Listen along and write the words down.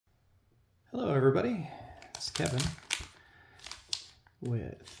Hello everybody, it's Kevin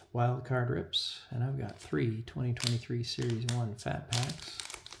with Wildcard Rips, and I've got three 2023 Series 1 Fat Packs.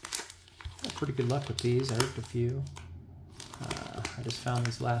 Got pretty good luck with these. I ripped a few. I just found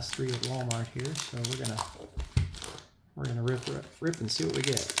these last three at Walmart here, so we're gonna rip and see what we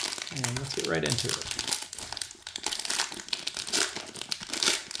get. And let's get right into it.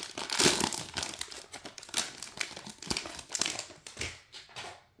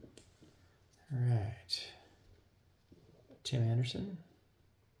 Alright, Tim Anderson,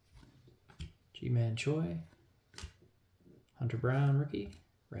 Ji-Man Choi, Hunter Brown rookie,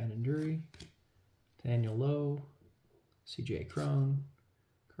 Brandon Drury, Daniel Lowe, CJ Cron,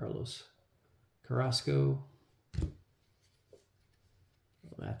 Carlos Carrasco,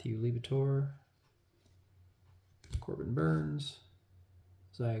 Matthew Liberatore, Corbin Burns,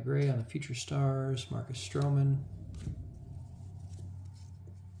 Zaya Gray on the Future Stars, Marcus Stroman,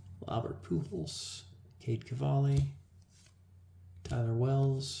 Albert Pujols, Cade Cavalli, Tyler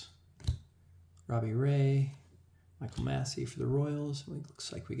Wells, Robbie Ray, Michael Massey for the Royals. It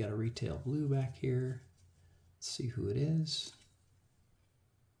looks like we got a retail blue back here. Let's see who it is.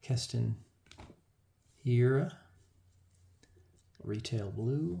 Keston Hiura, retail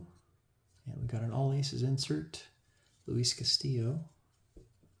blue. And we got an All Aces insert. Luis Castillo,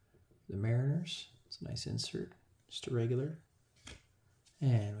 the Mariners. It's a nice insert, just a regular.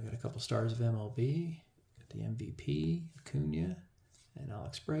 And we got a couple stars of MLB. Got the MVP, Acuna, and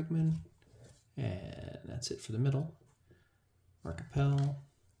Alex Bregman. And that's it for the middle. Mark Appel,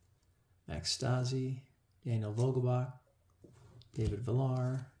 Max Stassi, Daniel Vogelbach, David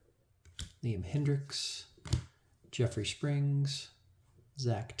Villar, Liam Hendricks, Jeffrey Springs,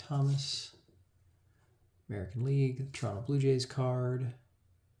 Zach Thomas, American League, Toronto Blue Jays card.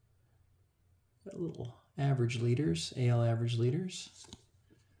 Got a little average leaders, AL average leaders.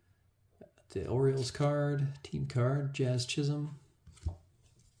 The Orioles card, team card, Jazz Chisholm,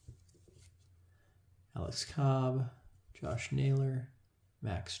 Alex Cobb, Josh Naylor,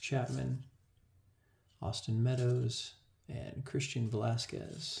 Max Chapman, Austin Meadows, and Christian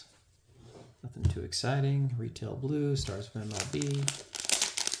Velasquez. Nothing too exciting. Retail blue, stars of MLB.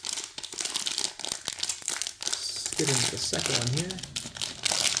 Let's get into the second one here.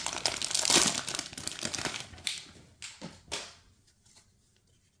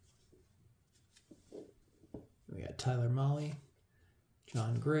 We got Tyler Mahle,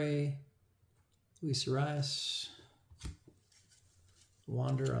 John Gray, Luis Arias,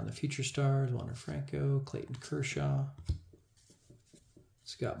 Wander on the Future Stars, Wander Franco, Clayton Kershaw,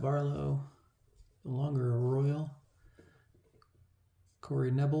 Scott Barlow, no longer a Royal,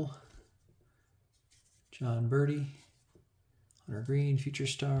 Corey Nebel, John Birdie, Hunter Green, Future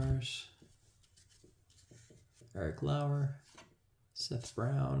Stars, Eric Lauer, Seth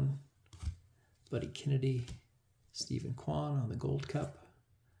Brown, Buddy Kennedy, Stephen Kwan on the Gold Cup,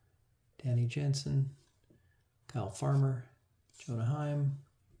 Danny Jensen, Kyle Farmer, Jonah Heim.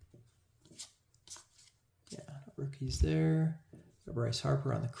 Yeah, rookies there. Got Bryce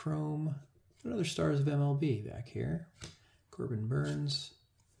Harper on the Chrome. Another stars of MLB back here. Corbin Burns,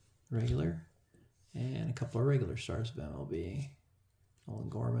 regular. And a couple of regular stars of MLB. Nolan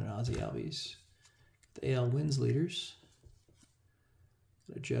Gorman, Ozzie Albies. The AL wins leaders.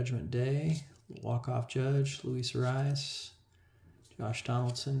 Got a Judgment Day. Walk-off judge, Luis Arias, Josh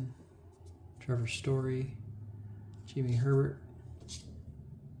Donaldson, Trevor Story, Jimmy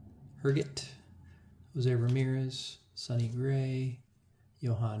Herget, Jose Ramirez, Sonny Gray,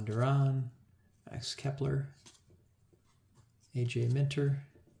 Johan Duran, Max Kepler, AJ Minter,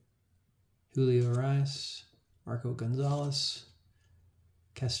 Julio Arias, Marco Gonzalez,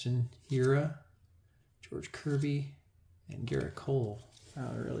 Keston Hiura, George Kirby, and Garrett Cole.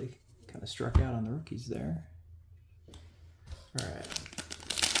 Wow, really kind of struck out on the rookies there. All right,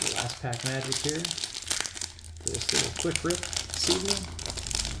 the last pack magic here for this little quick rip this evening.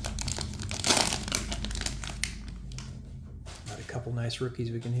 Got a couple nice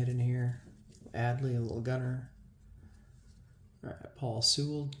rookies we can hit in here. Adley, a little gunner. All right, Paul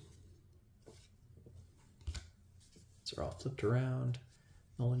Sewell. These are all flipped around.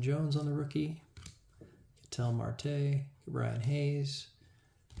 Nolan Jones on the rookie. Ketel Marte, Brian Hayes.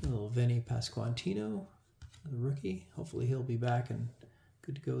 A little Vinny Pasquantino, the rookie. Hopefully he'll be back and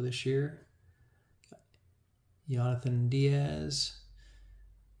good to go this year. Got Jonathan Diaz,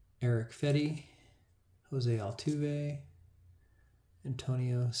 Eric Fetty, Jose Altuve,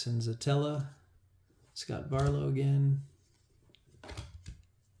 Antonio Senzatella, Scott Barlow again.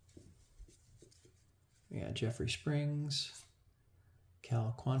 We got Jeffrey Springs,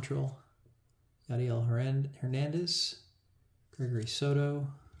 Cal Quantrill, Yadiel Hernandez, Gregory Soto,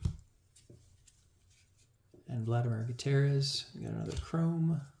 and Vladimir Gutierrez. We got another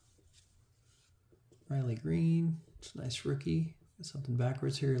chrome. Riley Green, it's a nice rookie. Got something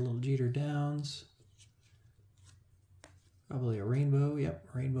backwards here, a little Jeter Downs. Probably a rainbow, yep,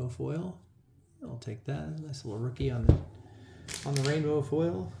 rainbow foil. I'll take that. Nice little rookie on the rainbow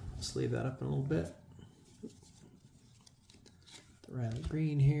foil. Let's leave that up in a little bit. The Riley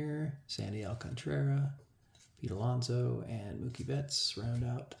Green here, Sandy Alcantara, Pete Alonso, and Mookie Betts round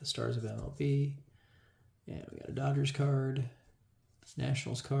out the stars of MLB. And we got a Dodgers card,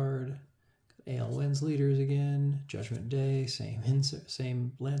 Nationals card, AL wins leaders again, Judgment Day,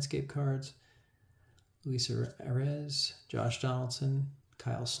 same landscape cards. Luis Arez, Josh Donaldson,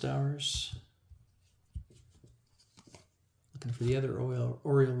 Kyle Stowers. Looking for the other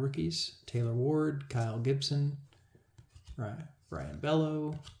Oriole rookies, Taylor Ward, Kyle Gibson, Brian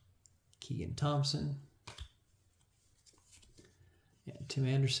Bello, Keegan Thompson, and Tim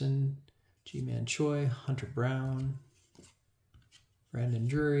Anderson, G-Man Choi, Hunter Brown, Brandon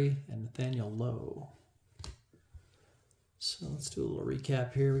Drury, and Nathaniel Lowe. So let's do a little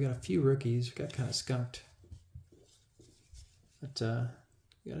recap here. We got a few rookies. We got kind of skunked. But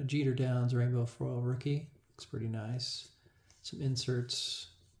we got a Jeter Downs rainbow foil rookie. Looks pretty nice. Some inserts,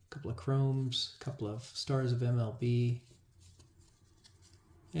 a couple of chromes, a couple of stars of MLB.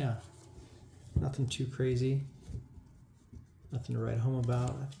 Yeah, nothing too crazy. Nothing to write home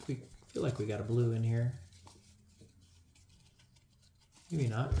about. We feel like we got a blue in here. Maybe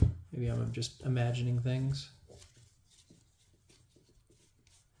not. Maybe I'm just imagining things.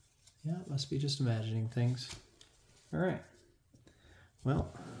 Yeah, it must be just imagining things. All right.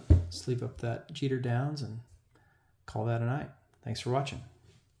 Well, let's leave up that Jeter Downs and call that a night. Thanks for watching.